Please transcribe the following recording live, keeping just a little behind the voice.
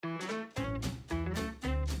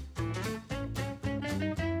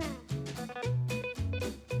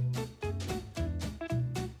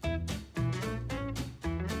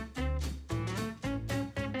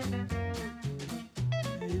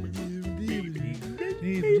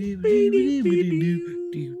It's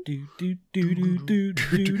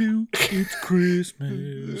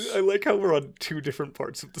Christmas. I like how we're on two different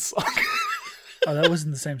parts of the song. Oh, that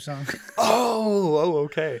wasn't the same song. Oh,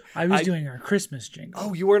 okay. I was doing our Christmas jingle.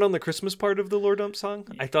 Oh, you weren't on the Christmas part of the Lord Dump song?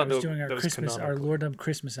 I thought I was that, doing our that was Christmas, our canonical. Lord Dump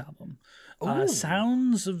Christmas album. Ooh.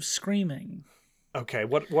 Sounds of Screaming. Okay,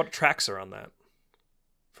 what tracks are on that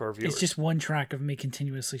for our viewers? It's just one track of me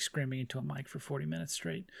continuously screaming into a mic for 40 minutes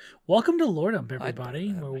straight. Welcome to Lord Dump, everybody,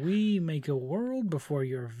 where we make a world before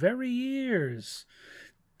your very ears.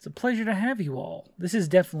 It's a pleasure to have you all. This is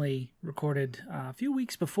definitely recorded a few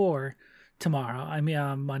weeks before tomorrow.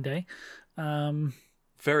 Monday.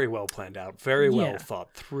 Very well planned out, very well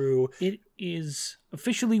thought through. It is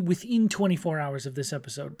officially within 24 hours of this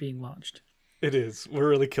episode being launched. It is. We're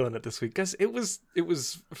really killing it this week, guys. It was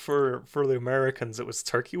for the Americans. It was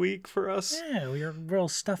Turkey Week for us. Yeah, we were real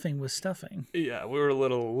stuffing with stuffing. Yeah, we were a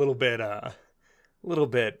little bit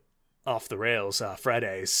off the rails.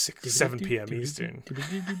 Friday, 7 p.m. Eastern.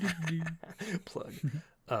 Plug.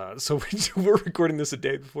 So we're recording this a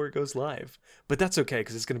day before it goes live, but that's okay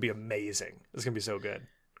because it's going to be amazing. It's going to be so good.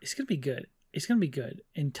 It's going to be good. It's going to be good.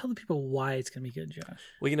 And tell the people why it's going to be good, Josh.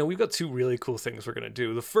 Well, we've got two really cool things we're going to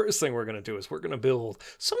do. The first thing we're going to do is we're going to build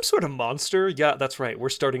some sort of monster. Yeah, that's right. We're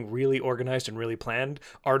starting really organized and really planned.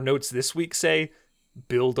 Our notes this week say,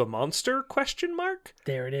 build a monster, ?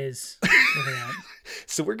 There it is. Look at that.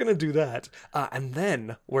 So we're going to do that. And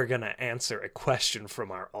then we're going to answer a question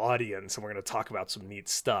from our audience. And we're going to talk about some neat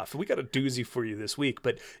stuff. We got a doozy for you this week.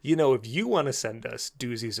 But, if you want to send us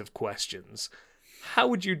doozies of questions, how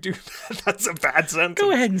would you do that? That's a bad sentence.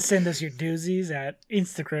 Go ahead and send us your doozies at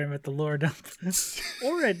Instagram at the Lord Dump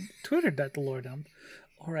or at Twitter at the Lord Dump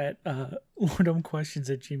or at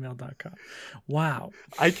lorddumpquestions@gmail.com. Wow.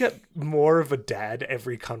 I get more of a dad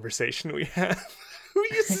every conversation we have. Who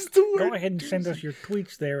uses the word? Go ahead and send us your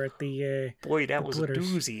tweets there at the Boy, that was Twitters. a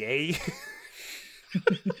doozy, eh?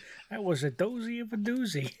 That was a doozy of a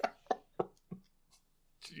doozy.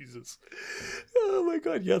 Jesus. Oh my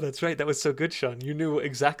god, yeah, that's right. That was so good, Sean. You knew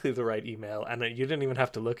exactly the right email, and you didn't even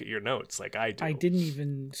have to look at your notes like I do. I didn't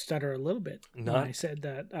even stutter a little bit when Not I said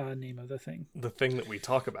that name of the thing. the thing that we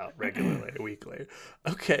talk about regularly, weekly.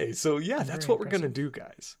 Okay, so yeah, that's what we're gonna do,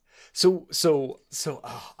 guys. So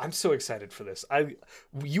I'm so excited for this.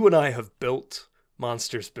 You and I have built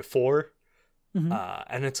monsters before,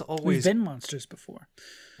 and it's always We've been monsters before.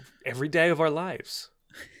 every day of our lives.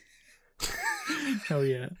 Oh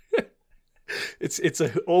yeah. It's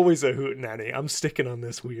always a hootenanny. I'm sticking on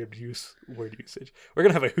this weird word usage. We're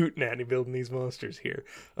gonna have a hootenanny building these monsters here.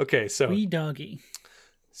 Okay, so Wee doggy.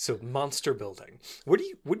 So monster building. Where do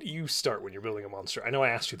you start when you're building a monster? I know I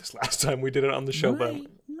asked you this last time we did it on the show, but When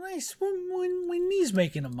me's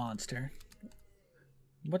making a monster.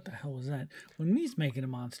 What the hell was that? When me's making a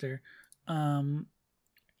monster, I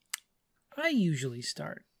usually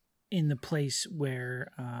start in the place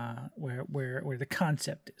where the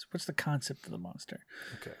concept is. What's the concept of the monster?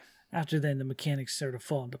 okay. After then, the mechanics sort of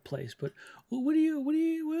fall into place. But what are you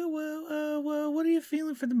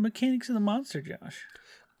feeling for the mechanics of the monster, Josh?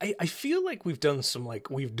 I feel like we've done some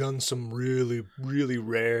really, really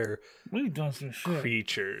rare We've done some shit.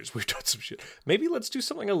 creatures. We've done some shit. Maybe let's do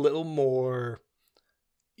something a little more,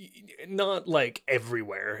 not like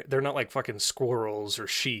everywhere. They're not like fucking squirrels or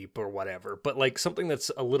sheep or whatever, but like something that's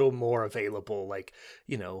a little more available, like,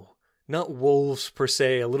 not wolves per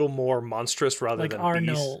se, a little more monstrous rather Like than our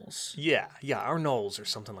beasts. gnolls. Yeah, our gnolls or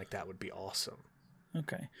something like that would be awesome.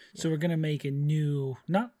 Okay. So we're going to make a new,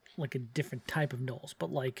 not like a different type of gnolls,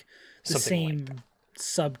 but like the Something same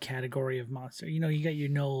subcategory of monster. You got your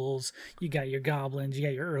gnolls, you got your goblins, you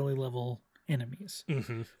got your early level enemies.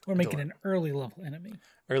 Mm-hmm. We're making an early level enemy.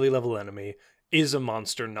 Early level enemy is a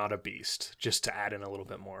monster, not a beast, just to add in a little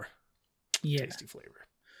bit more tasty flavor.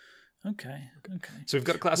 Okay. So we've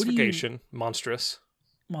got a classification, monstrous.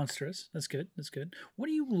 Monstrous. That's good. What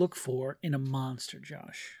do you look for in a monster,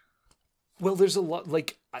 Josh? Well, there's a lot,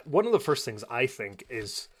 like, one of the first things I think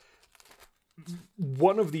is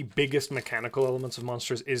one of the biggest mechanical elements of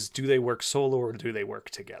monsters is, do they work solo or do they work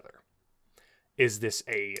together? Is this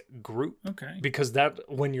a group? Okay. Because that,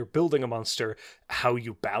 when you're building a monster, how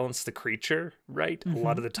you balance the creature, right? A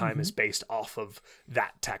lot of the time is based off of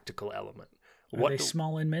that tactical element. Are they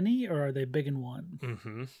small and many, or are they big and one?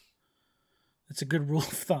 Mm-hmm. That's a good rule of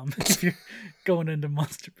thumb if you're going into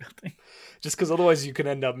monster building. Just because otherwise you can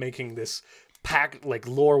end up making this pack, like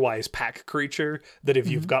lore-wise pack creature that if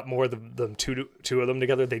you've got more than two of them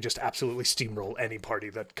together, they just absolutely steamroll any party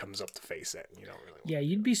that comes up to face it. You don't really. Yeah,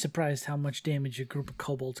 you'd be surprised how much damage a group of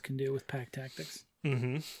kobolds can do with pack tactics.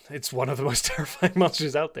 Mm-hmm. It's one of the most terrifying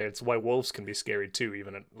monsters out there. It's why wolves can be scary too,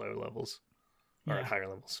 even at lower levels or at higher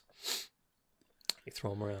levels. You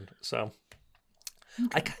throw them around. So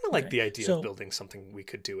I kind of like the idea of building something we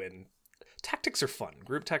could do in tactics are fun.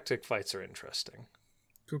 Group tactic fights are interesting.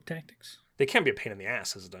 Group tactics. They can be a pain in the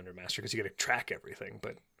ass as a Dungeon Master because you got to track everything.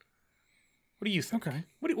 But what do you think? Okay.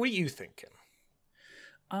 What are you thinking?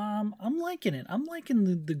 I'm liking it. I'm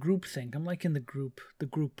liking the group thing. I'm liking the group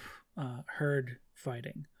herd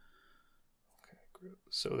fighting. Okay, group.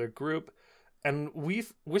 So they're group, and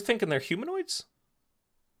we're thinking they're humanoids.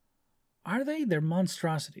 Are they? They're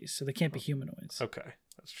monstrosities, so they can't be humanoids. Okay,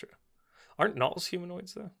 that's true. Aren't gnolls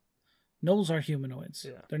humanoids though? Gnolls are humanoids.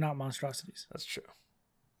 Yeah, they're not monstrosities. That's true.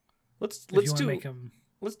 Let's make them.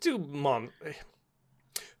 Let's do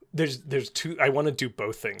There's two. I want to do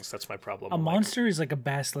both things. That's my problem. A monster is like a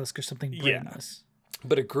basilisk or something brainless. Yeah,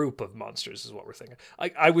 but a group of monsters is what we're thinking.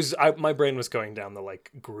 My brain was going down the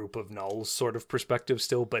like group of gnolls sort of perspective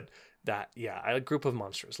still, but a group of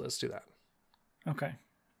monsters. Let's do that. Okay.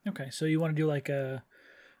 So you want to do like a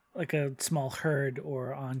small herd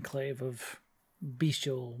or enclave of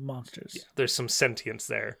bestial monsters. Yeah, there's some sentience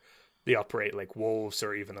there. They operate like wolves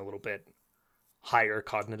or even a little bit higher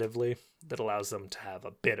cognitively that allows them to have a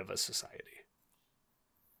bit of a society.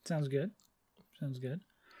 Sounds good.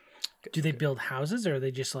 Do they build houses, or are they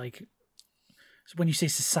just like... So when you say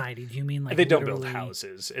society, do you mean like... They don't build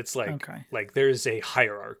houses. It's like like there's a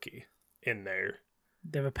hierarchy in their...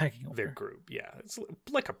 They have a pecking order. Their group, yeah. It's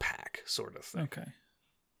like a pack sort of thing. Okay.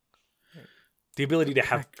 The ability to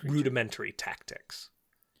have rudimentary tactics.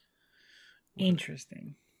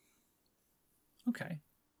 Interesting. Okay.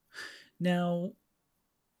 Now,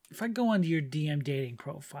 if I go onto your DM dating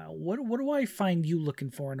profile, what do I find you looking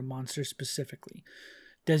for in a monster specifically?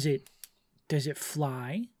 Does it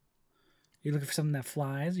fly? Are you looking for something that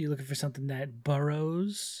flies? Are you looking for something that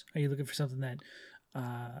burrows? Are you looking for something that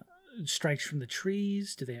strikes from the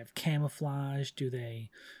trees? Do they have camouflage? Do they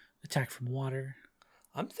attack from water?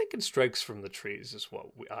 I'm thinking strikes from the trees is what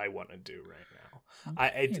I want to do right now.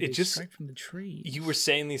 It just strike from the trees. You were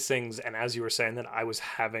saying these things, and as you were saying that, I was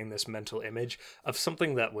having this mental image of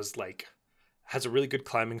something that was like has a really good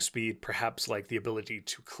climbing speed, perhaps like the ability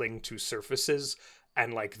to cling to surfaces,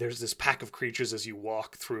 and like there's this pack of creatures as you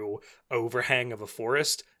walk through overhang of a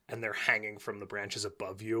forest, and they're hanging from the branches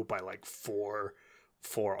above you by like four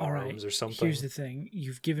arms or something. Here's the thing: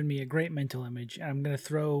 you've given me a great mental image, and I'm going to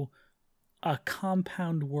throw a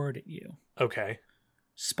compound word at you. Okay.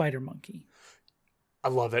 Spider monkey. I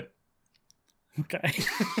love it. Okay.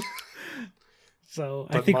 So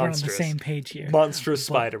I think we're on the same page here. Monstrous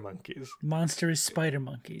spider monkeys. Monstrous spider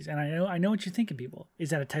monkeys. And I know what you're thinking, people. Is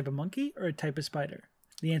that a type of monkey or a type of spider?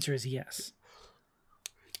 The answer is yes.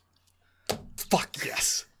 Fuck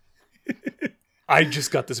yes. I just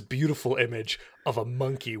got this beautiful image of a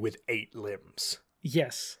monkey with 8 limbs.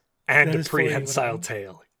 Yes. And a prehensile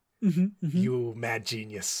tail. Mm-hmm. You mad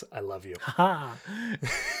genius. I love you. Ha!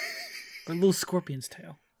 Or a little scorpion's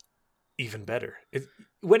tail. Even better.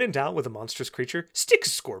 When in doubt with a monstrous creature, stick a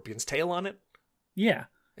scorpion's tail on it. Yeah.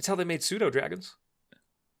 It's how they made pseudo-dragons.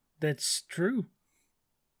 That's true.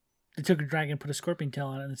 They took a dragon, put a scorpion tail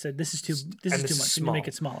on it, and said, "This is too much. We need to make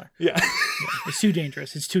it smaller." Yeah. It's too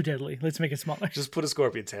dangerous. It's too deadly. Let's make it smaller. Just put a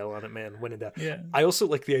scorpion tail on it, man. When in doubt. Yeah. I also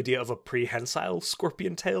like the idea of a prehensile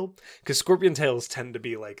scorpion tail, because scorpion tails tend to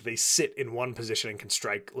be like they sit in one position and can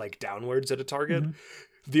strike like downwards at a target.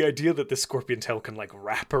 Mm-hmm. The idea that this scorpion tail can like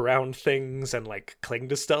wrap around things and like cling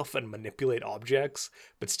to stuff and manipulate objects,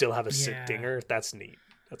 but still have a sick dinger. That's neat.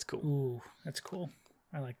 That's cool. Ooh, that's cool.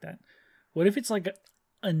 I like that. What if it's like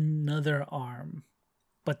another arm,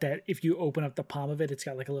 but that if you open up the palm of it, it's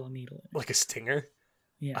got like a little needle in it. Like a stinger?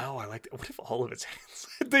 Yeah. Oh, I like that. What if all of its hands...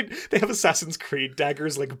 they have Assassin's Creed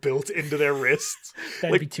daggers like built into their wrists.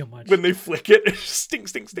 That'd be too much. When they flick it, it just sting,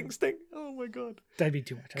 sting, sting, sting. Oh my god. That'd be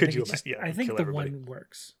too much. Could you imagine? I think the one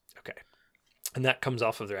works. Okay. And that comes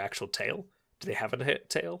off of their actual tail? Do they have a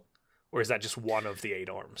tail? Or is that just one of the 8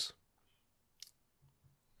 arms?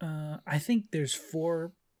 I think there's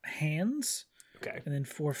 4 hands. Okay. And then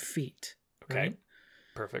 4 feet. Okay. Right?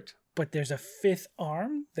 Perfect. But there's a 5th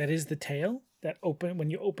arm that is the tail that when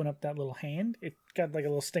you open up that little hand, it got like a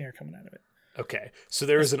little stinger coming out of it. Okay. So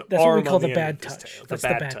there is an that's arm what we call on the bad touch. Tail. That's the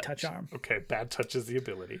bad touch arm. Okay. Bad touch is the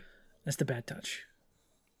ability. That's the bad touch.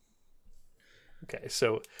 Okay.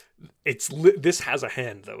 So this has a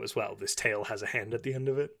hand though as well. This tail has a hand at the end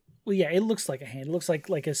of it. Well, yeah, it looks like a hand. It looks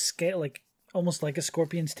like a scale, like almost like a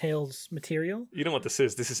scorpion's tail's material. You know what this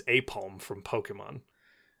is? This is Apalm from Pokemon.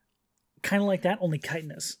 Kind of like that, only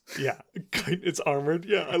chitinous. Yeah, it's armored.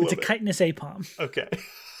 Yeah, I love it. It's a chitinous Apalm. Okay,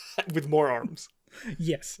 with more arms.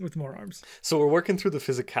 Yes, with more arms. So we're working through the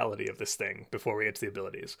physicality of this thing before we get to the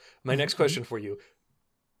abilities. My next question for you: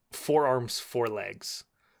 4 arms, 4 legs.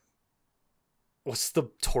 What's the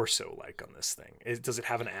torso like on this thing? Does it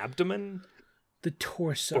have an abdomen? The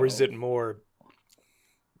torso. Or is it more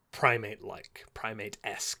primate-like,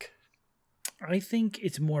 primate-esque? I think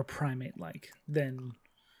it's more primate-like than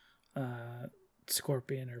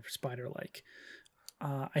scorpion or spider-like.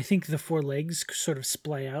 I think the 4 legs sort of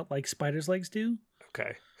splay out like spiders' legs do.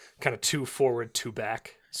 Okay. Kind of 2 forward, 2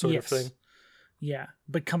 back sort of thing? Yeah,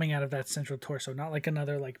 but coming out of that central torso, not like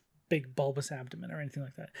another like big bulbous abdomen or anything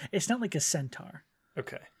like that. It's not like a centaur.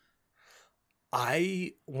 Okay.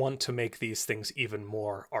 I want to make these things even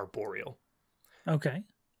more arboreal. Okay.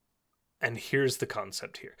 And here's the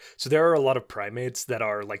concept here. So there are a lot of primates that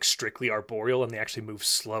are like strictly arboreal and they actually move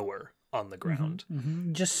slower on the ground.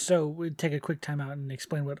 Mm-hmm. Just so we take a quick time out and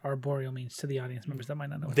explain what arboreal means to the audience members that might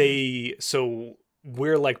not know. So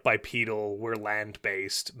we're like bipedal, we're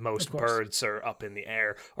land-based. Most birds are up in the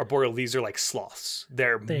air. Arboreal, these are like sloths.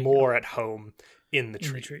 They're more at home in the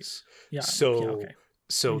trees. Yeah.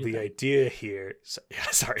 So the idea here,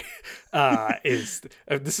 is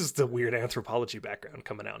this is the weird anthropology background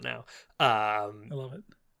coming out now. I love it.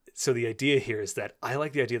 So the idea here is that I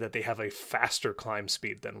like the idea that they have a faster climb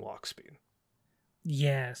speed than walk speed.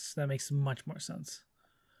 Yes, that makes much more sense.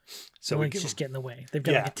 So we just get in the way. They've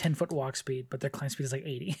got like a 10-foot walk speed, but their climb speed is like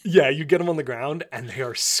 80. Yeah, you get them on the ground and they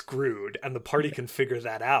are screwed, and the party can figure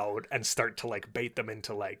that out and start to like bait them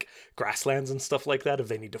into like grasslands and stuff like that if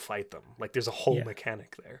they need to fight them. Like there's a whole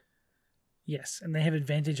mechanic there. Yes, and they have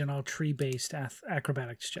advantage on all tree-based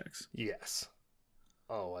acrobatics checks. Yes.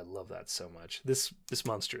 Oh, I love that so much. This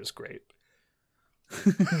monster is great.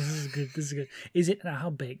 This is good. This is good. Is it how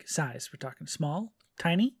big? Size? We're talking small,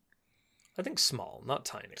 tiny. I think small, not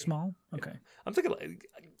tiny. Small? Okay. Yeah. I'm thinking,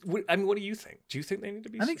 I mean, what do you think? Do you think they need to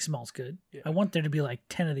be? I think small's good. Yeah. I want there to be like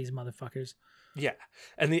 10 of these motherfuckers. Yeah.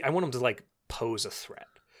 And I want them to like pose a threat.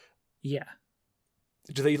 Yeah.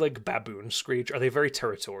 Do they like baboon screech? Are they very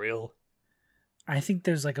territorial? I think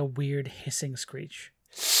there's like a weird hissing screech.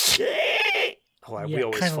 We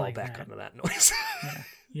always fall back onto that noise.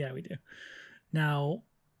 Yeah, we do. Now,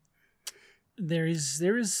 there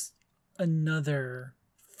is another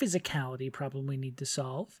physicality problem we need to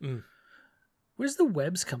solve. Where's the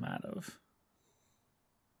webs come out of?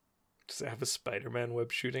 Does it have a Spider-Man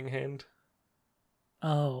web shooting hand?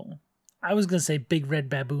 Oh, I was gonna say big red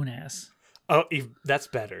baboon ass. Oh, that's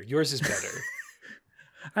better. Yours is better.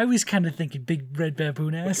 I was kind of thinking big red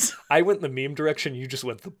baboon ass. I went the meme direction. You just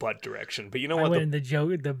went the butt direction. But you know what? I went in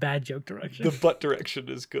the bad joke direction. The butt direction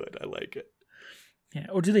is good. I like it. Yeah.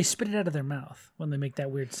 Or do they spit it out of their mouth when they make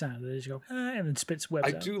that weird sound? They just go and then spits webs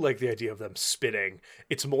out. I do like the idea of them spitting.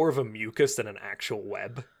 It's more of a mucus than an actual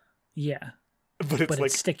web. Yeah. But it's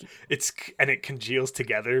like sticky. And it congeals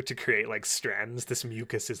together to create like strands. This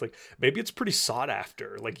mucus is like, maybe it's pretty sought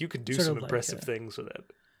after. Like you could do some impressive things with it.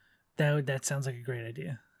 That sounds like a great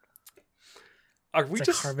idea. It's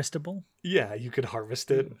just harvestable? Yeah, you could harvest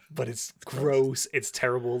it, but it's gross. It's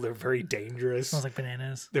terrible. They're very dangerous. Smells like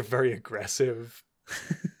bananas. They're very aggressive.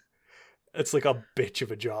 It's like a bitch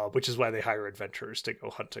of a job, which is why they hire adventurers to go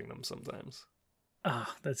hunting them sometimes.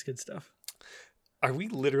 Ah, that's good stuff. Are we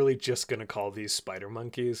literally just going to call these spider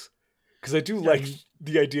monkeys? Because I do like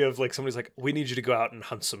the idea of like somebody's like, we need you to go out and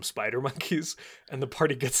hunt some spider monkeys. And the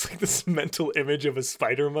party gets like this mental image of a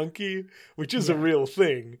spider monkey, which is a real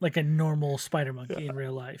thing. Like a normal spider monkey in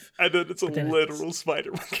real life. And then it's a literal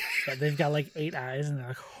spider monkey. Yeah, they've got like 8 eyes and they're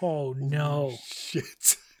like, oh no.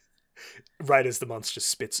 Shit. Right as the monster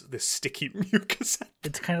spits this sticky mucus.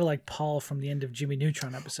 It's kind of like Paul from the end of Jimmy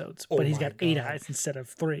Neutron episodes, but he's got 8 eyes instead of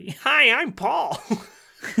 3. Hi, I'm Paul.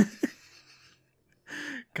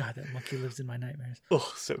 God, that monkey lives in my nightmares.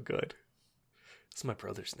 Oh, so good. It's my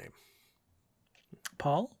brother's name.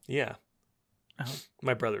 Paul? Yeah. Oh.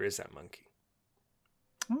 My brother is that monkey.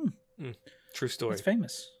 True story. It's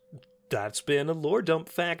famous. That's been a lore dump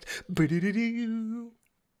fact.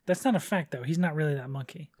 That's not a fact, though. He's not really that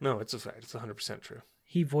monkey. No, it's a fact. It's 100% true.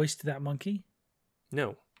 He voiced that monkey?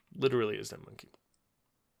 No, literally is that monkey.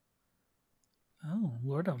 Oh,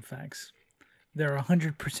 lore dump facts. They're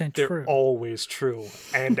 100% true. They're always true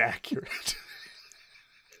and accurate.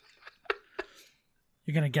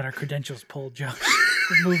 You're going to get our credentials pulled, Josh.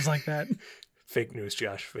 It moves like that. Fake news,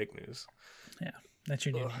 Josh. Fake news. Yeah, that's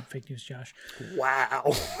your name. Fake news, Josh.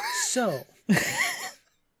 Wow. So,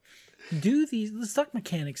 let's talk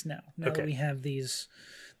mechanics now. Now that we have these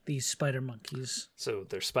spider monkeys. So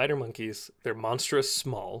they're spider monkeys. They're monstrous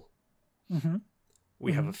small. Mm-hmm.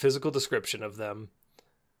 We have a physical description of them.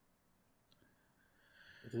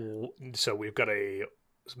 So we've got a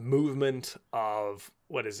movement of,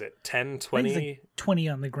 what is it, 10, 20? Like 20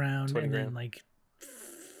 on the ground 20 and ground. then like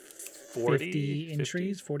 40 50 in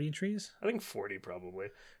trees, 40 in trees. I think 40 probably.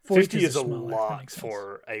 40 50 is a smaller. That lot makes sense.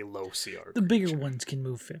 for a low CR. The bigger creature. ones can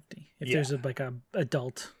move 50. If Yeah. there's like a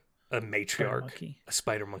adult A spider matriarch. monkey. A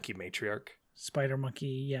spider monkey matriarch. Spider monkey,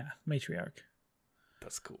 yeah, matriarch.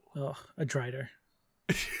 That's cool. Oh, a drider.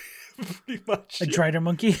 Pretty much. A drider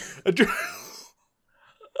monkey.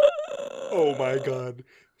 Oh my god.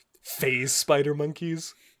 Phase spider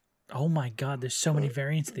monkeys. Oh my god, there's so many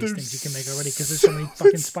variants of these There's things you can make already because there's so many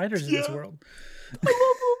fucking spiders in this yeah. world.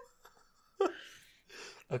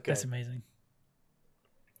 Okay. That's amazing.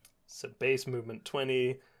 So base movement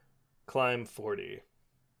 20, climb 40.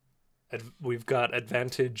 We've got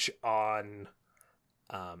advantage on,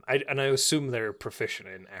 I assume they're proficient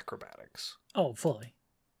in acrobatics. Oh, fully.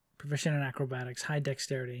 Proficient in acrobatics, high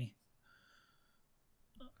dexterity.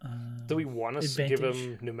 Do we want us to give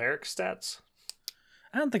advantage. them numeric stats?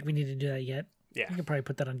 I don't think we need to do that yet. Yeah, We can probably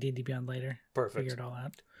put that on D&D Beyond later. perfect. Figure it all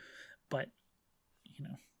out. But, you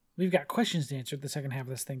know, we've got questions to answer at the second half of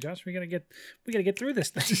this thing, Josh. We gotta get through this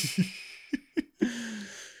thing.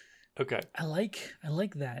 Okay. I like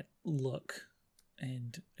that look.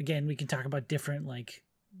 And again, we can talk about different like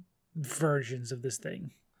versions of this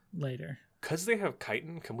thing later. Because they have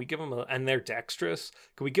chitin, can we give them and they're dexterous,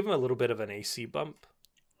 can we give them a little bit of an AC bump?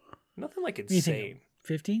 Nothing like What do you think? insane.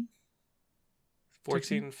 15?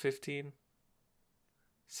 14, 15?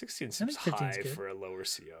 16 seems 15's high good. for a lower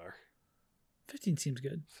CR. 15 seems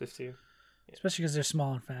good. 15? Especially because they're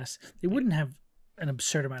small and fast. They wouldn't have an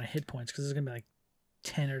absurd amount of hit points because there's going to be like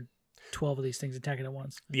 10 or 12 of these things attacking at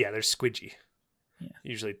once. Yeah, they're squidgy. Yeah.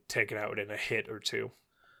 Usually taken out in a hit or two.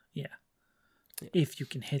 Yeah. If you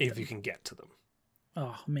can hit If them. you can get to them.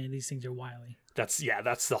 Oh, man, these things are wily. That's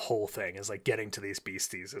the whole thing, is like getting to these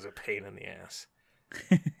beasties is a pain in the ass.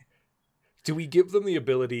 Do we give them the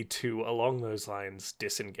ability to, along those lines,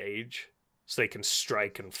 disengage so they can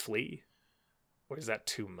strike and flee? Or is that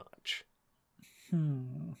too much?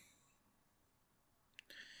 And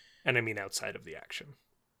I mean outside of the action.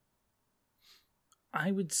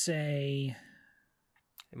 I would say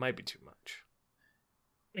It might be too much.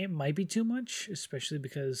 it might be too much, especially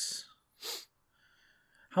because...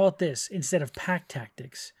 How about this? Instead of pack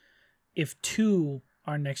tactics, if two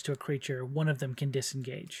are next to a creature, one of them can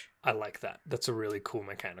disengage. I like that. That's a really cool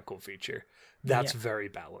mechanical feature. That's Yeah. very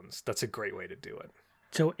balanced. That's a great way to do it.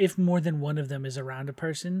 So if more than one of them is around a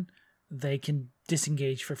person, they can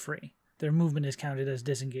disengage for free. Their movement is counted as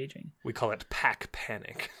disengaging. We call it pack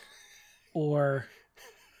panic. Or...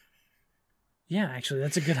 Yeah, actually,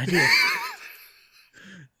 that's a good idea.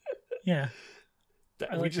 Yeah.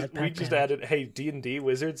 I we like just that we pack just panic. added, hey, D&D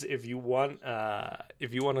wizards, if you want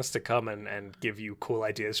us to come and give you cool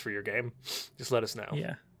ideas for your game, just let us know.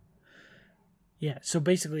 Yeah. Yeah, so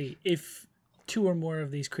basically, if two or more of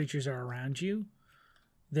these creatures are around you,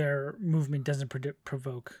 their movement doesn't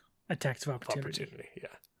provoke attacks of opportunity. Yeah.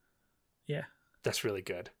 Yeah, That's really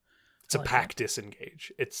good. It's I a like pack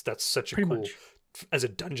disengage. That's such a pretty cool much. as a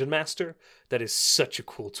dungeon master, that is such a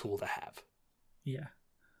cool tool to have. Yeah.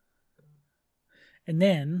 And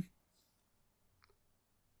then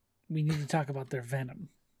we need to talk about their venom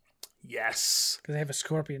Yes. because they have a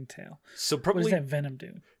scorpion tail. So What probably does that venom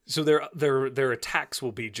do? so their attacks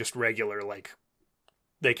will be just regular, like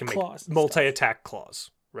they can make Claws and multi-attack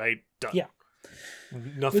claws, right? Done. Yeah.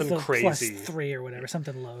 Nothing With a crazy. +3 or whatever,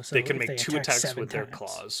 something low. So They can if make two attack attacks 7 with their times.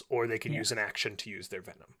 claws, or they can Yeah. use an action to use their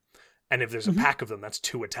venom. And if there's a Mhm. pack of them, that's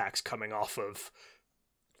 2 attacks coming off of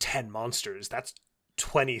 10 monsters. That's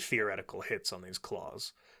 20 theoretical hits on these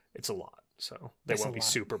claws. It's a lot, so they That's a won't be lot.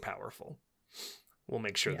 super powerful. We'll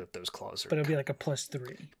make sure Yeah. that those claws are. But it'll be like a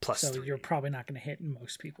 +3. Plus so 3. you're probably not going to hit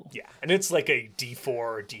most people. Yeah, and it's like a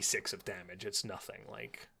D4 or D6 of damage. It's nothing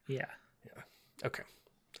like. Yeah. Okay.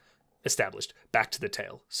 Established. Back to the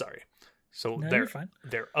tail. Sorry. So No, their you're fine.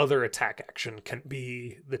 their other attack action can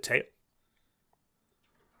be the tail.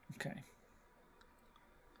 Okay.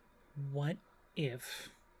 What if,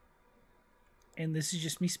 and this is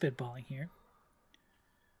just me spitballing here,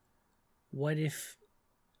 what if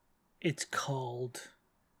it's called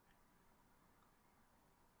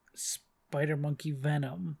Spider Monkey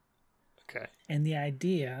Venom? Okay. And the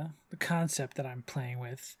idea, the concept that I'm playing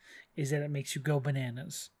with, is that it makes you go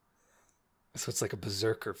bananas. So it's like a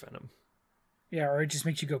berserker venom. Yeah, or it just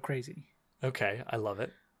makes you go crazy. Okay, I love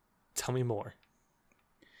it. Tell me more.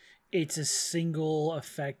 It's a single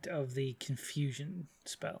effect of the confusion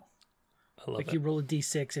spell. I love Like it. you roll a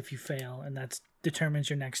d6 if you fail, and that determines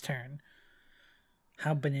your next turn.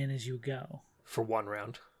 How bananas you go For 1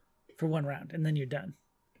 round. for 1 round, and then you're done.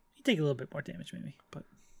 You take a little bit more damage maybe, but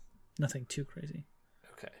nothing too crazy.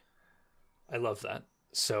 Okay. I love that.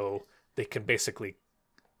 So they can basically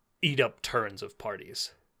eat up turns of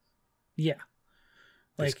parties. Yeah.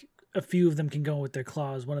 Like a few of them can go with their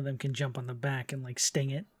claws. One of them can jump on the back and like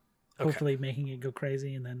sting it, hopefully making it go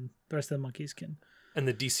crazy. And then the rest of the monkeys can. And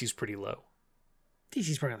the DC's pretty low.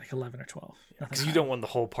 DC's probably like 11 or 12. Because you don't want the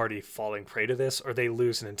whole party falling prey to this, or they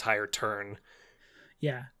lose an entire turn.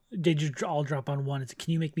 Yeah. They just all drop on one. It's,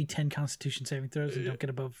 can you make me 10 Constitution saving throws and don't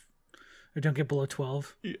get below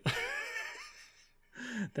 12? Yeah.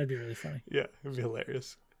 That'd be really funny. Yeah, it'd be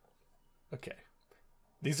hilarious. Okay.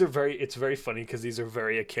 It's very funny because these are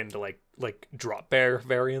very akin to like drop bear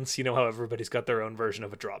variants. You know how everybody's got their own version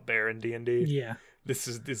of a drop bear in D&D? Yeah. This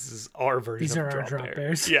is our version These of are drop our drop bear.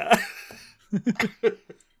 bears. Yeah.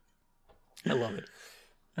 I love it.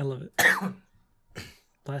 I love it.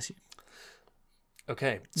 Bless you.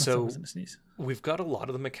 Okay, so we've got a lot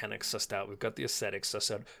of the mechanics sussed out. We've got the aesthetics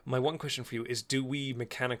sussed out. My one question for you is, do we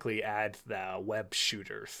mechanically add the web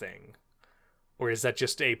shooter thing? Or is that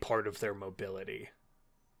just a part of their mobility?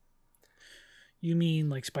 You mean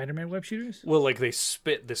like Spider-Man web shooters? Well, like they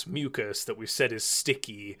spit this mucus that we've said is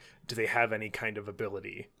sticky. Do they have any kind of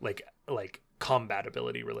ability, like combat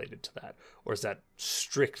ability related to that? Or is that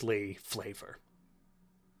strictly flavor?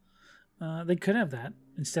 They could have that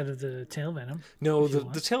instead of the tail venom. No,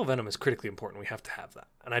 the tail venom is critically important. We have to have that,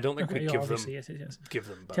 and I don't think we give them. Yes. Give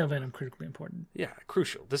them both. Tail venom critically important. Yeah,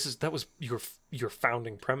 crucial. That was your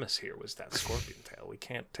founding premise here was that scorpion tail. We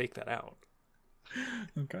can't take that out.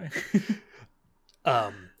 Okay.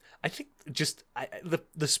 I think just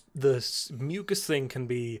the mucus thing can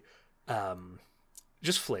be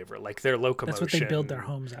just flavor, like their locomotion. That's what they build their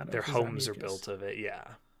homes out of. Their homes are built of it, yeah.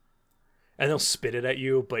 And they'll spit it at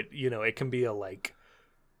you, but you know, it can be like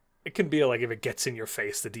if it gets in your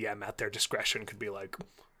face, the DM at their discretion could be like,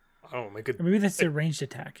 I don't know, maybe that's their ranged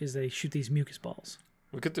attack, is they shoot these mucus balls.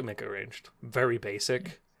 We could make it ranged. Very basic.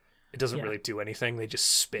 Yeah. It doesn't really do anything. They just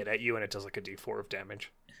spit at you and it does like a D4 of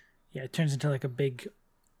damage. Yeah, it turns into like a big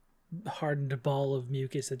hardened ball of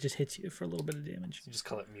mucus that just hits you for a little bit of damage. You just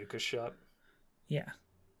call it mucus shot? Yeah.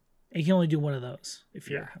 You can only do one of those if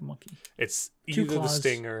you're a monkey. It's either the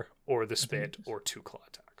stinger or the spit or 2 claw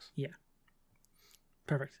attacks. Yeah.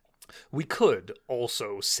 Perfect. We could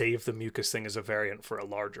also save the mucus thing as a variant for a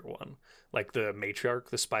larger one, like the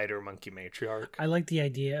matriarch, the spider monkey matriarch. I like the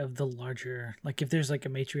idea of the larger, like if there's like a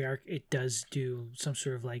matriarch, it does do some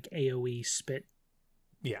sort of like AoE spit.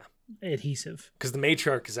 Yeah. Adhesive. Because the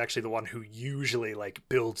matriarch is actually the one who usually like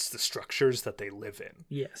builds the structures that they live in.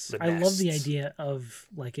 Yes. I love the idea of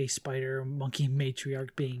like a spider monkey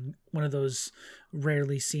matriarch being one of those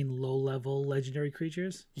rarely seen low level legendary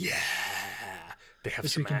creatures. Yeah. They have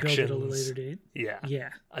some we can actions. Build at a later date. Yeah. Yeah.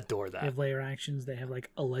 Adore that. They have layer actions. They have like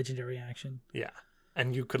a legendary action. Yeah.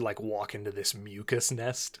 And you could like walk into this mucus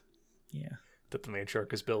nest. Yeah. That the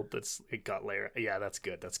matriarch has built. It got layer. Yeah, that's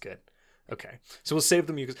good. That's good. Okay, so we'll save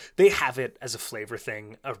the mucus. They have it as a flavor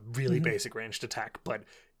thing, a really basic ranged attack, but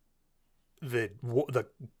the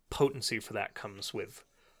potency for that comes with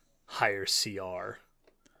higher CR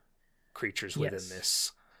creatures within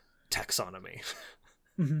this taxonomy.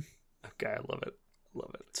 Mm-hmm. Okay, I love it.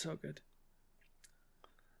 Love it. So good.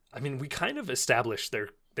 I mean, we kind of established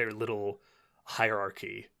their little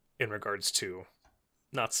hierarchy in regards to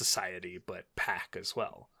not society, but pack as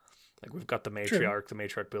well. Like we've got the matriarch. True. The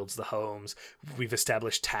matriarch builds the homes. We've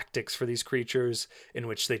established tactics for these creatures in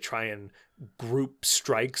which they try and group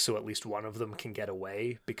strike so at least one of them can get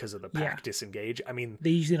away because of the pack disengage. I mean, they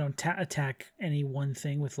usually don't attack any one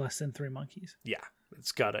thing with less than 3 monkeys. Yeah,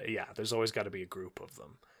 there's always got to be a group of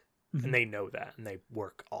them. Mm-hmm. And they know that and they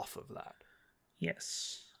work off of that.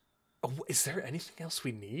 Yes. Oh, is there anything else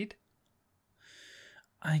we need?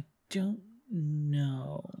 I don't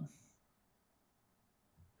know.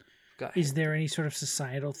 Is there any sort of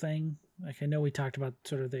societal thing? Like I know we talked about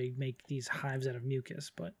sort of they make these hives out of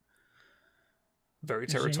mucus, but very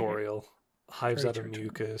territorial. Hives out of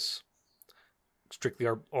mucus.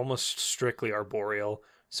 Almost strictly arboreal.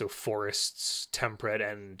 So forests, temperate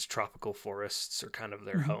and tropical forests are kind of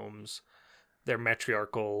their homes. They're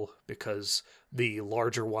matriarchal because the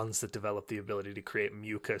larger ones that develop the ability to create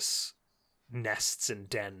mucus nests and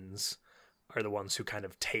dens are the ones who kind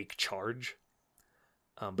of take charge.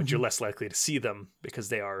 But you're less likely to see them because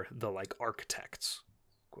they are the like architects,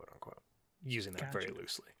 quote unquote, using that very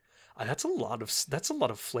loosely. That's a lot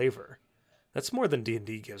of flavor. That's more than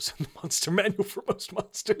D&D gives in the monster manual for most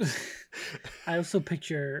monsters. I also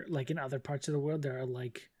picture like in other parts of the world there are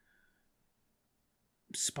like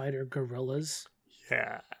spider gorillas.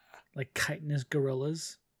 Yeah. Like chitinous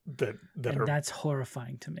gorillas. that and are that's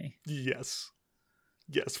horrifying to me. yes,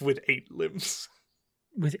 with 8 limbs.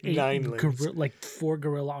 With 9 limbs. like 4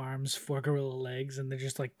 gorilla arms, 4 gorilla legs, and they're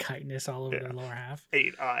just like chitinous all over their lower half.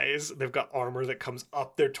 8 eyes. They've got armor that comes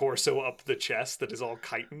up their torso, up the chest, that is all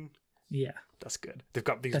chitin. Yeah. That's good. They've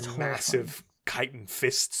got these massive chitin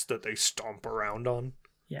fists that they stomp around on.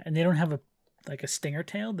 Yeah, and they don't have a stinger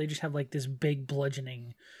tail. They just have like this big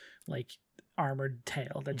bludgeoning, like armored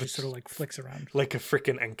tail that just sort of like flicks around. Like a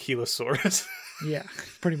freaking ankylosaurus. Yeah,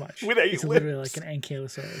 pretty much. With 8 it's limbs. Literally like an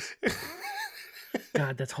ankylosaurus.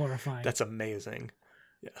 God, that's horrifying. That's amazing.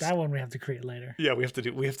 Yes. That one we have to create later. Yeah, we have to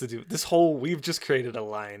do this whole. We've just created a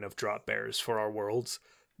line of drop bears for our worlds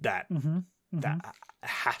that that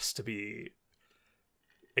has to be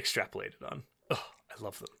extrapolated on. Oh, I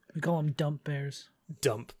love them. We call them dump bears.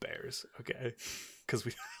 Dump bears, okay? Because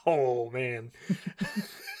we. Oh man,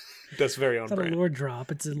 that's very on brand. It's not a lore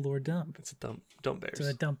drop. It's a lore dump. It's a dump bears. It's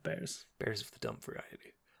a dump bears. Bears of the dump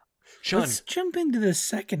variety. Sean, let's jump into the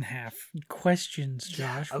second half questions,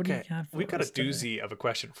 Josh. What do you got for We've got a doozy today? of a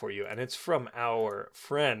question for you, and it's from our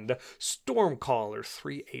friend Stormcaller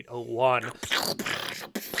 3801.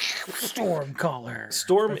 Stormcaller.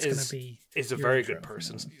 Storm is a very intro. good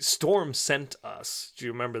person. Storm sent us. Do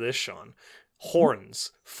you remember this, Sean?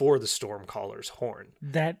 Horns for the Stormcaller's horn.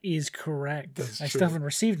 That is correct. I still haven't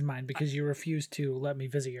received mine because you refused to let me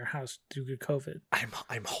visit your house due to COVID. I'm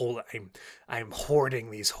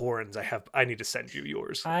hoarding these horns. I need to send you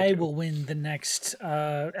yours. I will win the next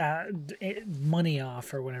money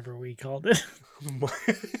off or whatever we called it.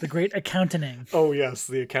 The great accounting. Oh yes,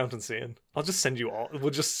 the accountancy. And I'll just send you all.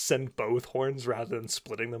 We'll just send both horns rather than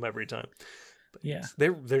splitting them every time. But yeah,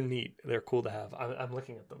 they're neat. They're cool to have. I'm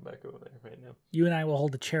looking at them back over there right now. You and I will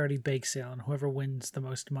hold a charity bake sale, and whoever wins the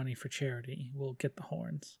most money for charity will get the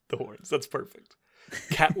horns. The horns. That's perfect.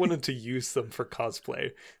 Kat wanted to use them for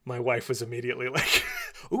cosplay. My wife was immediately like,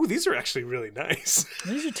 "Ooh, these are actually really nice."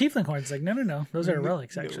 These are tiefling horns. Like, no, those are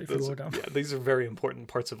relics actually for Lord Dump. Yeah, these are very important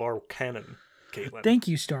parts of our canon. Caitlin. Thank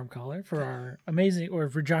you, Stormcaller, for our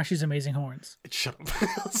for Josh's amazing horns. Shut up.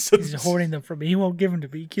 He's hoarding them from me. He won't give them to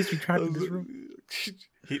me. He keeps me trapped in this room.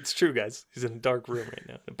 It's true, guys. He's in a dark room right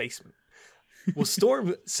now, in a basement. Well,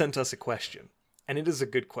 Storm sent us a question, and it is a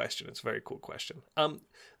good question. It's a very cool question.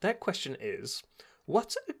 That question is,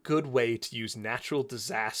 what's a good way to use natural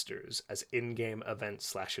disasters as in-game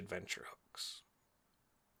event/adventure hooks?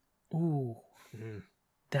 Ooh,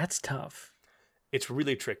 that's tough. It's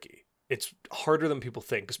really tricky. It's harder than people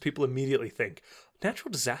think, because people immediately think,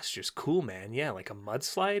 natural disasters, cool, man. Yeah, like a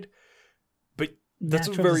mudslide. But that's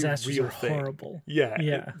natural a very disasters real are thing. Horrible. Yeah,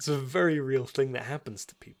 yeah. It's a very real thing that happens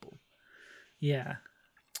to people. Yeah.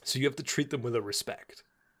 So you have to treat them with respect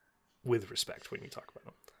when you talk about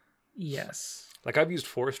them. Yes. Like I've used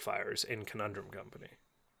forest fires in Conundrum Company.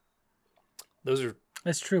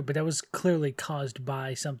 That's true, but that was clearly caused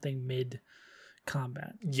by something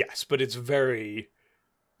mid-combat. Yes, but it's very,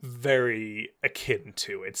 very akin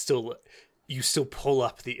to. You still pull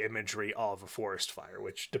up the imagery of a forest fire,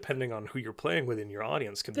 which, depending on who you're playing with in your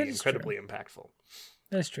audience, can be incredibly impactful.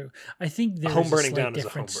 That's true. I think a home burning down is a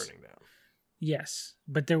home burning down. Yes,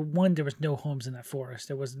 but there was no homes in that forest.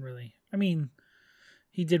 There wasn't really. I mean,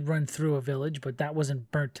 he did run through a village, but that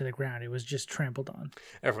wasn't burnt to the ground. It was just trampled on.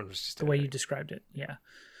 Everyone was just the way you described it. Yeah.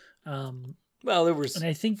 Well, there was, and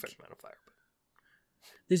I think a fair amount of fire.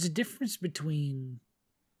 There's a difference between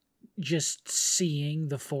just seeing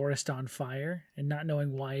the forest on fire and not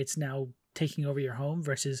knowing why it's now taking over your home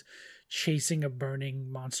versus chasing a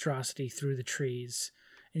burning monstrosity through the trees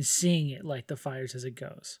and seeing it light the fires as it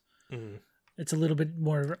goes. Mm. It's a little bit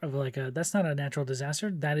more of like that's not a natural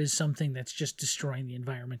disaster. That is something that's just destroying the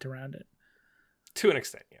environment around it. To an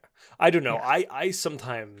extent, yeah. I don't know. Yeah. I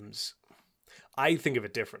sometimes think of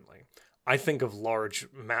it differently. I think of large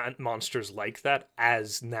monsters like that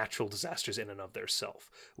as natural disasters in and of themselves.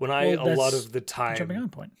 A lot of the time, jumping on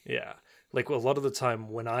point. Yeah, like a lot of the time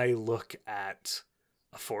when I look at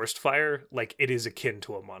a forest fire, like it is akin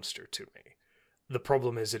to a monster to me. The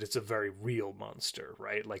problem is that it's a very real monster,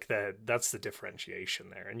 right? Like that's the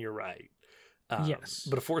differentiation there, and you're right. Yes.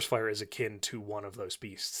 But a forest fire is akin to one of those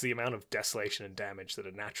beasts. The amount of desolation and damage that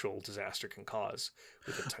a natural disaster can cause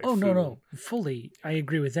with a typhoon. Oh, no. Fully. I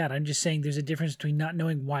agree with that. I'm just saying there's a difference between not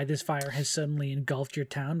knowing why this fire has suddenly engulfed your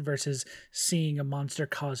town versus seeing a monster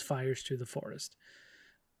cause fires through the forest.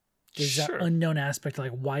 There's that unknown aspect,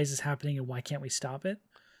 like why is this happening and why can't we stop it?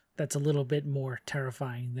 That's a little bit more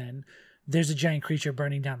terrifying than there's a giant creature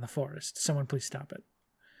burning down the forest. Someone please stop it.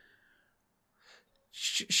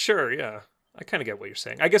 Sure, yeah. I kind of get what you're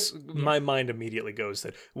saying. I guess my mind immediately goes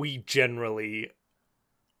that we generally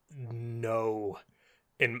know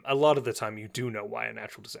in a lot of the time, you do know why a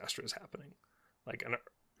natural disaster is happening. Like in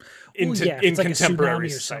it's like contemporary a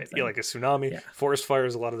tsunami or society, something. like a tsunami, Yeah. forest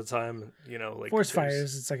fires. A lot of the time, like Forest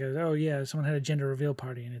fires, it's like someone had a gender reveal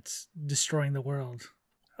party and it's destroying the world.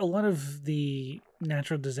 A lot of the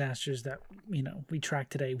natural disasters that we track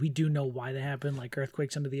today, we do know why they happen. Like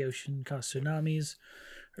earthquakes under the ocean cause tsunamis,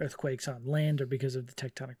 earthquakes on land are because of the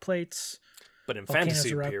tectonic plates. But in volcanoes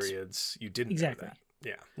fantasy erupt. periods, you didn't Exactly. know that.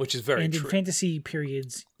 Yeah, which is very and true. in fantasy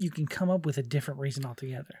periods, you can come up with a different reason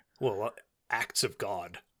altogether. Well, acts of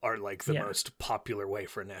God are like the Yeah. most popular way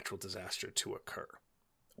for a natural disaster to occur.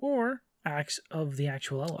 Or acts of the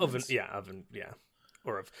actual elements.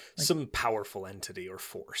 Or of some powerful entity or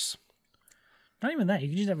force. Not even that. You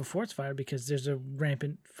can just have a forest fire because there's a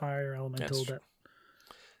rampant fire elemental that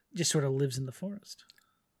just sort of lives in the forest.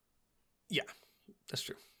 Yeah, that's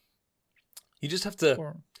true. You just have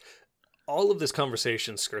to... all of this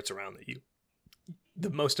conversation skirts around that the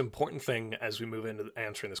most important thing as we move into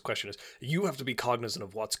answering this question is you have to be cognizant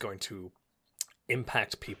of what's going to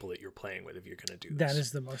impact people that you're playing with if you're going to do this. That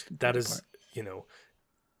is the most important That is,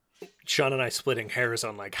 Sean and I splitting hairs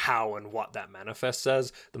on like how and what that manifests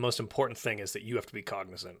as. The most important thing is that you have to be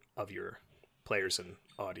cognizant of your players and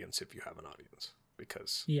audience if you have an audience.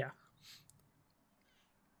 Because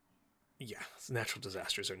natural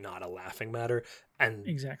disasters are not a laughing matter. And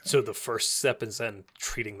exactly. So the first step is then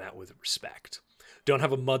treating that with respect. Don't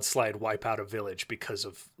have a mudslide wipe out a village because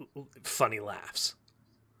of funny laughs.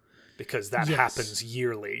 Because that happens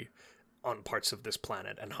yearly on parts of this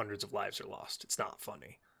planet and hundreds of lives are lost. It's not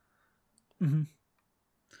funny. Mm-hmm.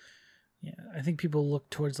 Yeah, I think people look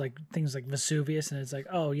towards like things like Vesuvius and it's like,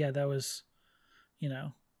 oh yeah, that was,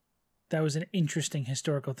 that was an interesting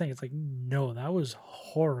historical thing. It's like, no, that was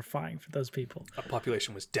horrifying for those people. A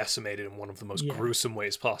population was decimated in one of the most gruesome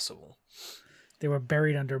ways possible. They were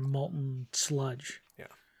buried under molten sludge. Yeah.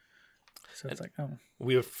 So it's like, oh.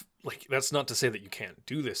 We have, like, that's not to say that you can't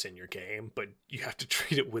do this in your game, but you have to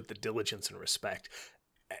treat it with the diligence and respect.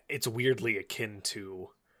 It's weirdly akin to,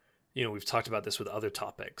 we've talked about this with other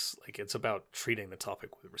topics. Like, it's about treating the topic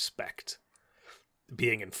with respect,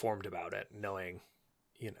 being informed about it, knowing,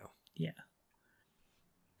 Yeah.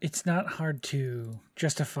 It's not hard to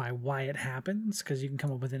justify why it happens because you can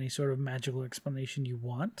come up with any sort of magical explanation you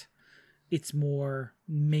want. It's more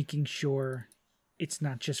making sure it's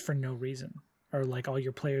not just for no reason or like all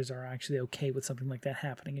your players are actually okay with something like that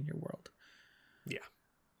happening in your world. Yeah.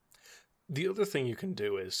 The other thing you can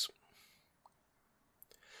do is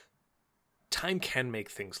time can make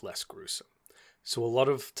things less gruesome. So a lot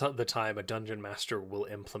of the time a dungeon master will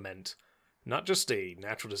implement not just a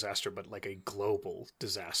natural disaster, but like a global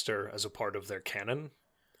disaster as a part of their canon.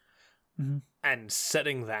 Mm-hmm. And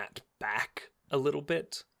setting that back a little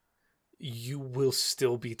bit, you will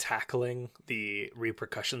still be tackling the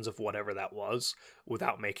repercussions of whatever that was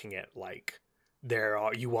without making it like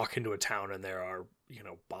you walk into a town and there are,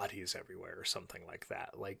 bodies everywhere or something like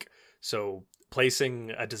that. Like, so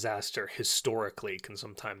placing a disaster historically can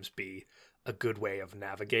sometimes be a good way of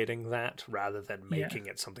navigating that rather than making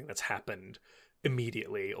it something that's happened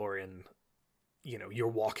immediately or in, you're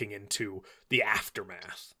walking into the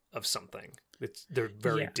aftermath of something. They're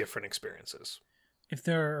very different experiences. If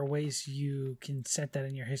there are ways you can set that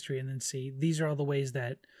in your history and then see these are all the ways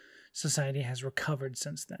that society has recovered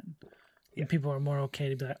since then. And people are more okay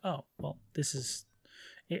to be like, oh, well, this is,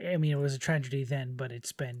 I mean, it was a tragedy then, but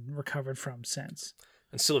it's been recovered from since.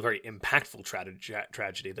 And still a very impactful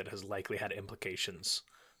tragedy that has likely had implications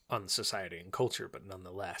on society and culture, but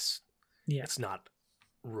nonetheless, it's not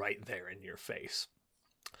right there in your face.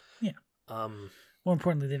 Yeah. More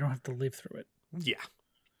importantly, they don't have to live through it. Yeah.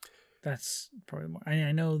 That's probably more.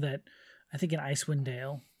 I know that I think in Icewind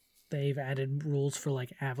Dale, they've added rules for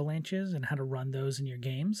like avalanches and how to run those in your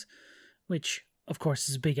games, which of course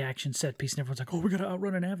is a big action set piece. And everyone's like, oh, we got to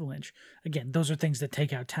outrun an avalanche. Again, those are things that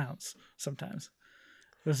take out towns sometimes.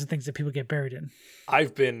 Those are things that people get buried in.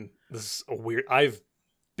 I've been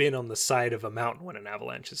on the side of a mountain when an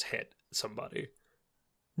avalanche has hit somebody.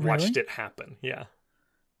 Really? Watched it happen. Yeah.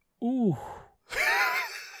 Ooh.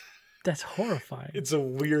 That's horrifying. It's a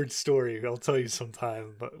weird story. I'll tell you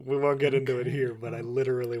sometime, but we won't get into it here. But I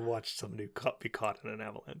literally watched somebody be caught in an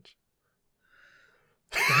avalanche.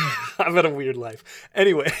 I've had a weird life.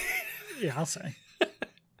 Anyway. Yeah, I'll say.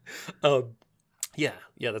 Yeah,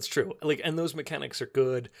 that's true. Like, and those mechanics are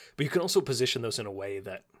good, but you can also position those in a way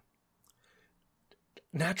that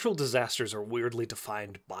natural disasters are weirdly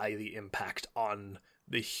defined by the impact on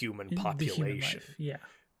the human population. The human life, yeah.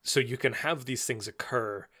 So you can have these things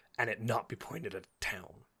occur and it not be pointed at a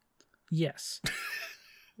town. Yes.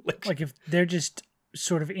 like if they're just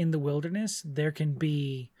sort of in the wilderness, there can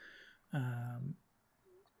be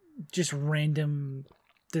just random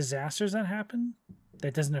disasters that happen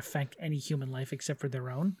that doesn't affect any human life except for their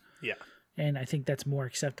own. Yeah. And I think that's more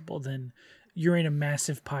acceptable than you're in a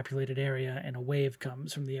massive populated area and a wave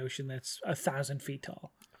comes from the ocean that's 1,000 feet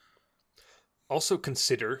tall. Also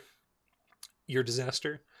consider your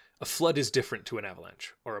disaster. A flood is different to an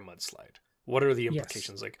avalanche or a mudslide. What are the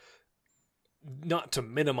implications? Yes. Like, not to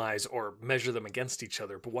minimize or measure them against each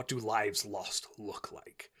other, but what do lives lost look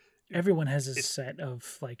like? Everyone has a set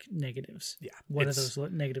of like negatives. Yeah. What do those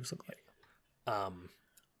negatives look like?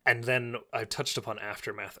 And then I touched upon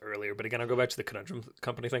aftermath earlier, but again, I'll go back to the Conundrum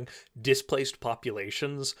Company thing. Displaced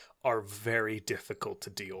populations are very difficult to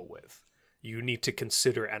deal with. You need to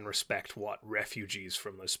consider and respect what refugees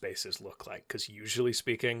from those spaces look like, because usually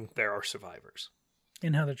speaking, there are survivors.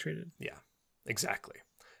 And how they're treated. Yeah, exactly.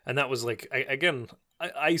 And that was like,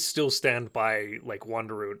 I still stand by like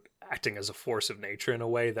Wanderroot acting as a force of nature in a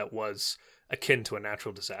way that was akin to a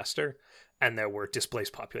natural disaster. And there were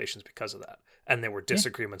displaced populations because of that. And there were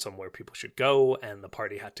disagreements on where people should go. And the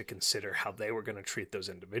party had to consider how they were going to treat those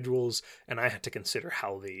individuals. And I had to consider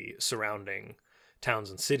how the surrounding towns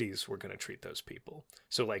and cities were going to treat those people.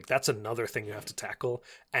 So like, that's another thing you have to tackle.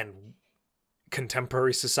 And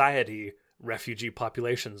contemporary society, refugee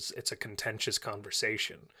populations, it's a contentious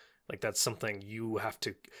conversation. Like, that's something you have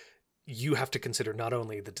to consider, not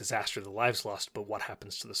only the disaster, the lives lost, but what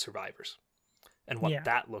happens to the survivors and what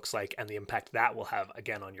that looks like and the impact that will have,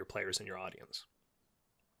 again, on your players and your audience.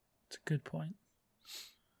 It's a good point.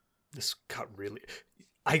 This got really...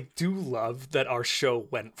 I do love that our show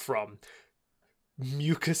went from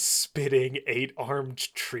mucus-spitting 8-armed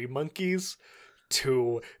tree monkeys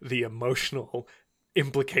to the emotional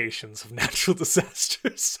implications of natural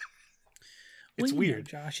disasters. It's weird,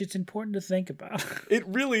 Josh. It's important to think about. It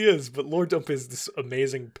really is, but Lore Dump is this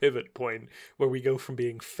amazing pivot point where we go from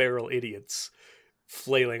being feral idiots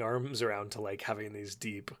flailing arms around to like having these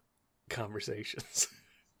deep conversations.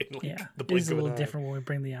 In, like, the blink it is a of an little eye. different when we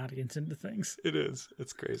bring the audience into things. It is.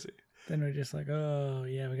 It's crazy. Then we're just like, oh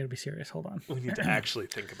yeah, we gotta be serious. Hold on. We need to actually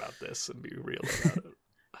think about this and be real about it.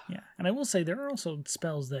 Yeah, and I will say there are also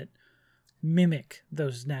spells that mimic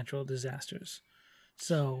those natural disasters.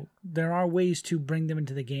 So there are ways to bring them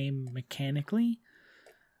into the game mechanically.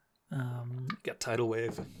 Got Tidal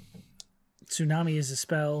Wave. Tsunami is a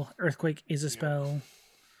spell. Earthquake is a spell.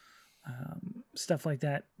 Stuff like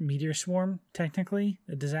that. Meteor Swarm, technically,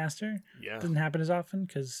 a disaster. Yeah. Doesn't happen as often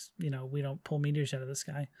because, we don't pull meteors out of the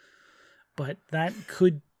sky. But that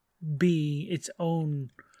could be its own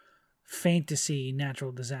fantasy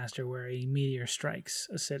natural disaster where a meteor strikes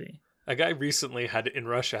a city. A guy recently in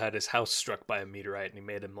Russia had his house struck by a meteorite and he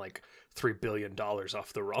made him like $3 billion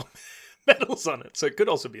off the raw metals on it. So it could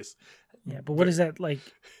also be but what is that like?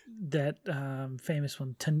 That famous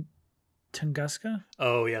one, Tunguska?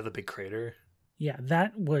 Oh yeah, the big crater. Yeah,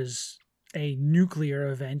 that was a nuclear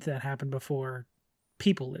event that happened before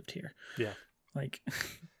people lived here. Yeah. Like,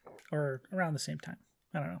 or around the same time.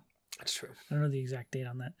 I don't know. That's true. I don't know the exact date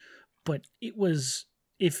on that. But it was,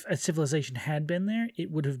 if a civilization had been there, it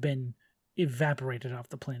would have been evaporated off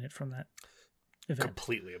the planet from that event.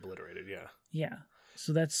 Completely obliterated, yeah. Yeah.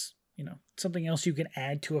 So that's, something else you can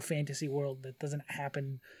add to a fantasy world that doesn't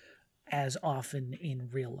happen as often in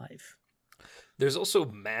real life. There's also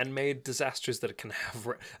man-made disasters that it can have,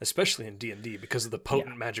 especially in D&D, because of the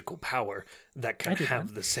potent magical power that can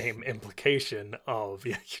have the same implication of...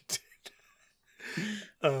 Yeah, you did.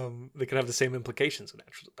 They can have the same implications.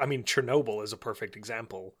 I mean, Chernobyl is a perfect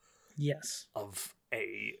example. Yes. Of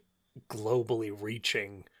a globally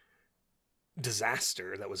reaching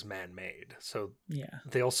disaster that was man-made. So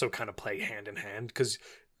they also kind of play hand in hand because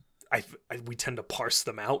we tend to parse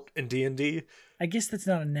them out in D&D. I guess that's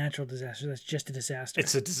not a natural disaster. That's just a disaster.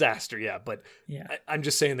 It's a disaster, yeah. But I'm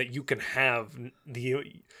just saying that you can have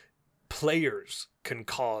the players can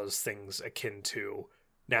cause things akin to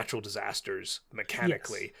natural disasters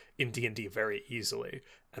mechanically in D&D very easily.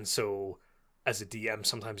 And so as a DM,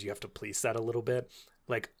 sometimes you have to police that a little bit.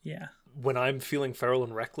 Like, when I'm feeling feral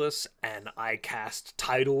and reckless and I cast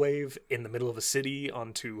Tidal Wave in the middle of a city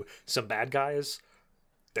onto some bad guys,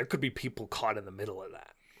 there could be people caught in the middle of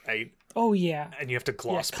that, right? Oh, yeah. And you have to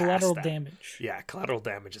gloss past collateral that. damage. Yeah, collateral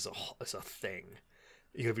damage is a thing.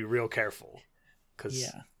 You gotta be real careful.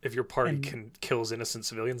 Because if your party kills innocent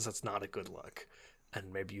civilians, that's not a good look.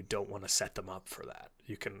 And maybe you don't want to set them up for that.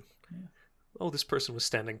 You can, this person was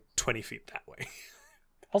standing 20 feet that way.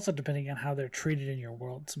 Also, depending on how they're treated in your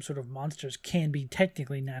world, some sort of monsters can be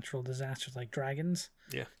technically natural disasters, like dragons.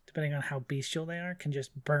 Yeah. Depending on how bestial they are, can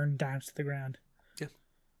just burn down to the ground. Yeah.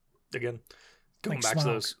 Again, Going Like back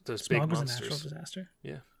to smog. those big Smog was a natural monsters. disaster.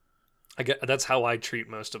 Yeah. That's how I treat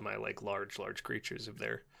most of my like large creatures if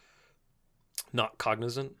they're not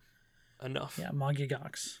cognizant enough. Yeah,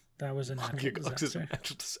 Moggygox. That was a natural Moggygox is a disaster.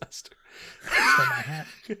 natural disaster. Stole my hat.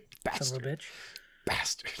 Bastard. Son of a bitch.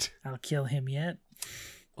 Bastard. I'll kill him yet.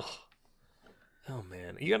 Oh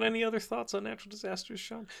man, you got any other thoughts on natural disasters,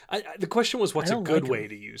 Sean? The question was, what's a good way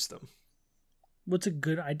to use them? What's a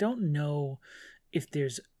good? I don't know if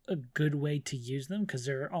there's a good way to use them because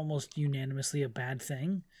they're almost unanimously a bad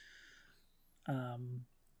thing.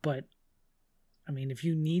 But I mean, if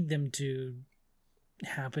you need them to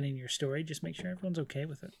happen in your story, just make sure everyone's okay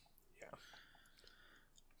with it. Yeah.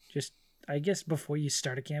 Just, I guess, before you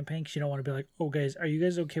start a campaign, because you don't want to be like, "Oh, guys, are you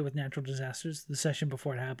guys okay with natural disasters?" The session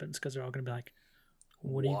before it happens, because they're all going to be like,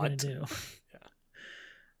 "What are you going to do?" Yeah.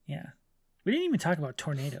 Yeah. We didn't even talk about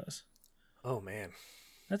tornadoes. Oh man,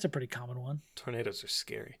 that's a pretty common one. Tornadoes are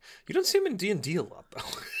scary. You don't see them in D&D a lot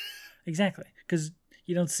though. Exactly, because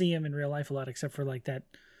you don't see them in real life a lot, except for like that.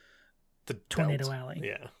 The Tornado belt. Alley.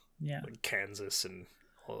 Yeah. Yeah. Like Kansas and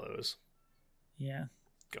all those. Yeah.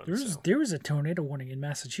 Guns, There was a tornado warning in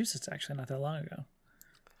Massachusetts actually not that long ago.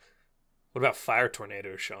 What about fire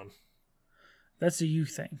tornadoes, Sean? That's a you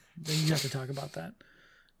thing. You have to talk about that.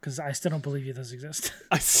 Because I still don't believe you those exist.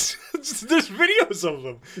 There's videos of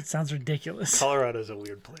them. It sounds ridiculous. Colorado's a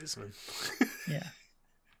weird place, man. Yeah.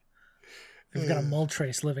 They've got a mole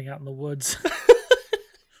trace living out in the woods.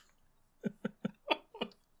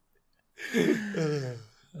 Man.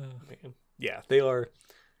 Yeah, they are.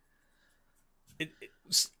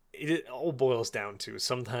 It all boils down to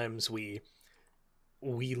sometimes we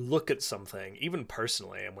look at something, even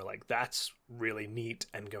personally, and we're like, that's really neat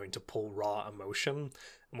and going to pull raw emotion.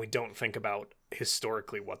 And we don't think about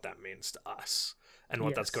historically what that means to us and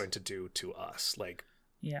what that's going to do to us. Like,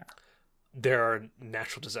 yeah, there are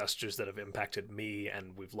natural disasters that have impacted me,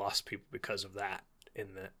 and we've lost people because of that.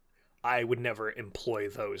 In that, I would never employ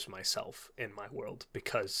those myself in my world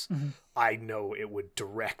because I know it would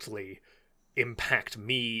directly impact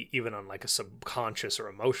me, even on like a subconscious or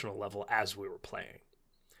emotional level, as we were playing.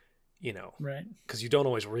 You know, right? Because you don't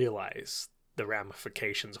always realize the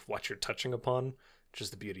ramifications of what you're touching upon, which is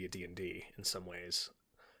the beauty of D&D in some ways,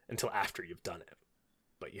 until after you've done it.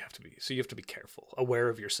 But you have to be careful, aware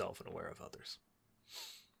of yourself and aware of others.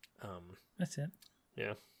 That's it.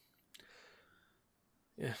 Yeah.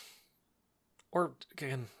 Yeah. Or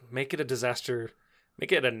again, make it a disaster.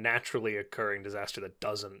 Make it a naturally occurring disaster that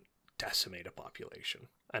doesn't decimate a population.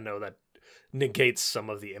 I know that negates some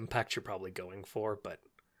of the impact you're probably going for, but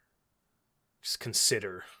just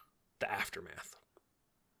consider the aftermath.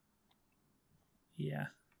 Yeah.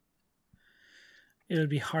 It would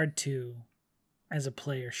be hard to, as a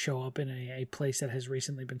player, show up in a place that has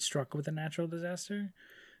recently been struck with a natural disaster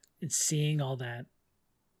and seeing all that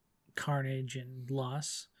carnage and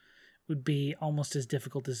loss would be almost as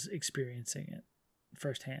difficult as experiencing it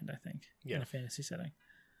firsthand, I think, in a fantasy setting.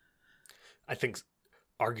 I think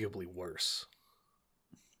arguably worse.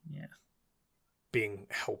 Yeah. Being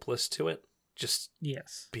helpless to it. Just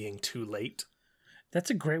being too late.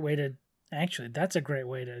 That's a great way to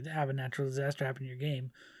have a natural disaster happen in your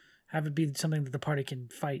game. Have it be something that the party can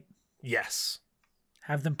fight. Yes.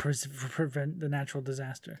 Have them prevent the natural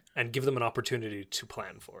disaster. And give them an opportunity to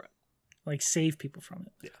plan for it. Like save people from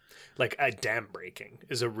it. Yeah. Like a dam breaking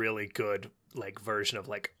is a really good like version of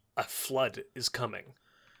like a flood is coming.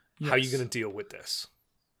 Yes. How are you going to deal with this?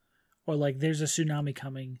 Or like there's a tsunami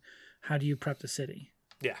coming. How do you prep the city?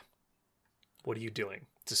 Yeah. What are you doing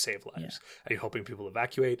to save lives? Yeah. Are you helping people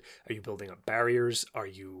evacuate? Are you building up barriers? Are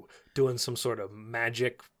you doing some sort of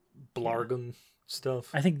magic blargon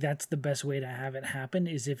stuff? I think that's the best way to have it happen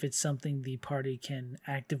is if it's something the party can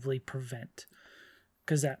actively prevent.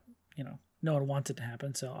 Because that, no one wants it to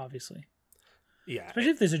happen, so obviously. Yeah.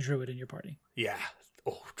 Especially if there's a druid in your party. Yeah.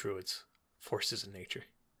 Oh, druids. Forces in nature.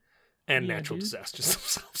 And natural disasters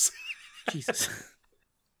themselves. Jesus.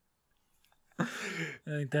 I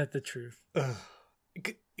think that's the truth.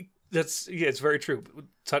 It's very true.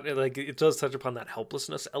 Like it does touch upon that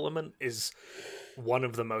helplessness element is one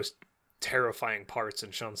of the most terrifying parts,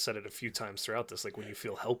 and Sean said it a few times throughout this. Like when you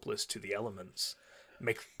feel helpless to the elements,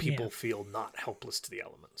 make people feel not helpless to the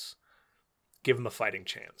elements. Give them a fighting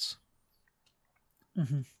chance.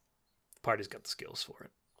 Mm-hmm. The party's got the skills for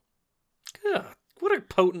it. Yeah, what a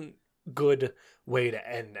potent, good way to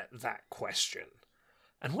end that question.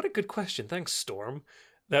 And what a good question. Thanks, Storm.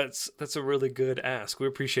 That's a really good ask. We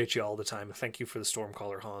appreciate you all the time. Thank you for the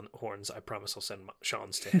Stormcaller horns. I promise I'll send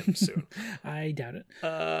Sean's to him soon. I doubt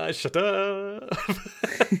it. Shut up.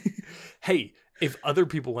 Hey, if other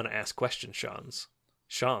people want to ask questions,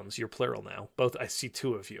 Shams, you're plural now. Both, I see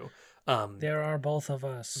two of you. There are both of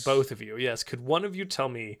us. Both of you, yes. Could one of you tell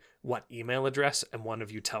me what email address and one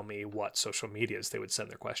of you tell me what social medias they would send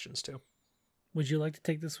their questions to? Would you like to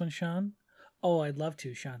take this one, Sean? Oh, I'd love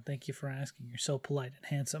to, Sean. Thank you for asking. You're so polite and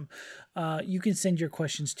handsome. You can send your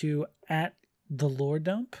questions to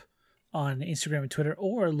 @thelordump on Instagram and Twitter,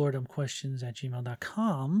 or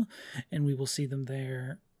lordumpquestions@gmail.com, and we will see them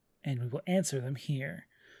there, and we will answer them here.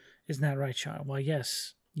 Isn't that right, Sean? Well,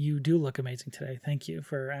 yes, you do look amazing today. Thank you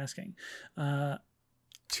for asking.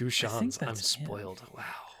 Two Seans. I'm spoiled. Wow,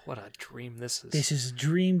 what a dream this is. This is a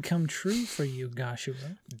dream come true for you,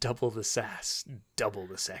 Goshua. Double the sass, double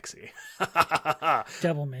the sexy.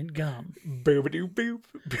 Double mint gum. Boop-a-doo boop.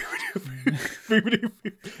 Boop-a-doo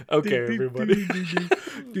boop. Okay, everybody.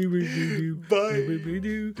 Bye.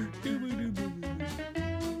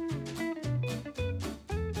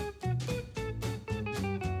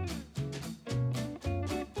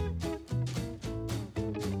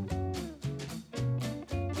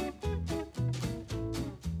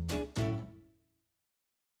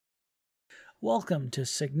 Welcome to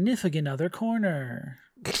Significant Other Corner.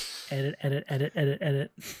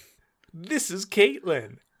 Edit. This is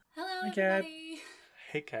Caitlin. Hello, Hi, Kat. everybody.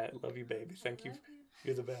 Hey, Kat. Love you, baby. Thank you.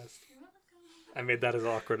 You're the best. I made that as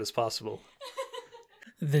awkward as possible.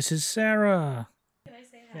 This is Sarah. Can I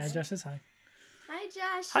say hi? Yeah, Josh says hi. Hi,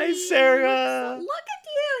 Josh. Hi, Sarah. Look at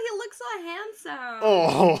you. He looks so handsome.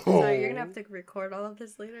 Oh. Sorry, you're going to have to record all of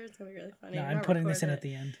this later. It's going to be really funny. No, You're I'm gonna putting this in record at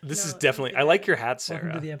the end. This is No, definitely. don't I do like that. your hat, Welcome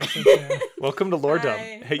Sarah. to the episode, Sarah. Welcome to Lordum.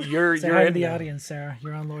 Hi. Hey, you're Say hi to in the now. audience, Sarah.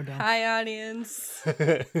 You're on Lord Dump. Hi, audience.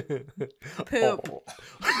 Poop. Oh.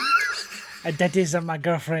 That is my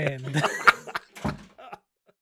girlfriend.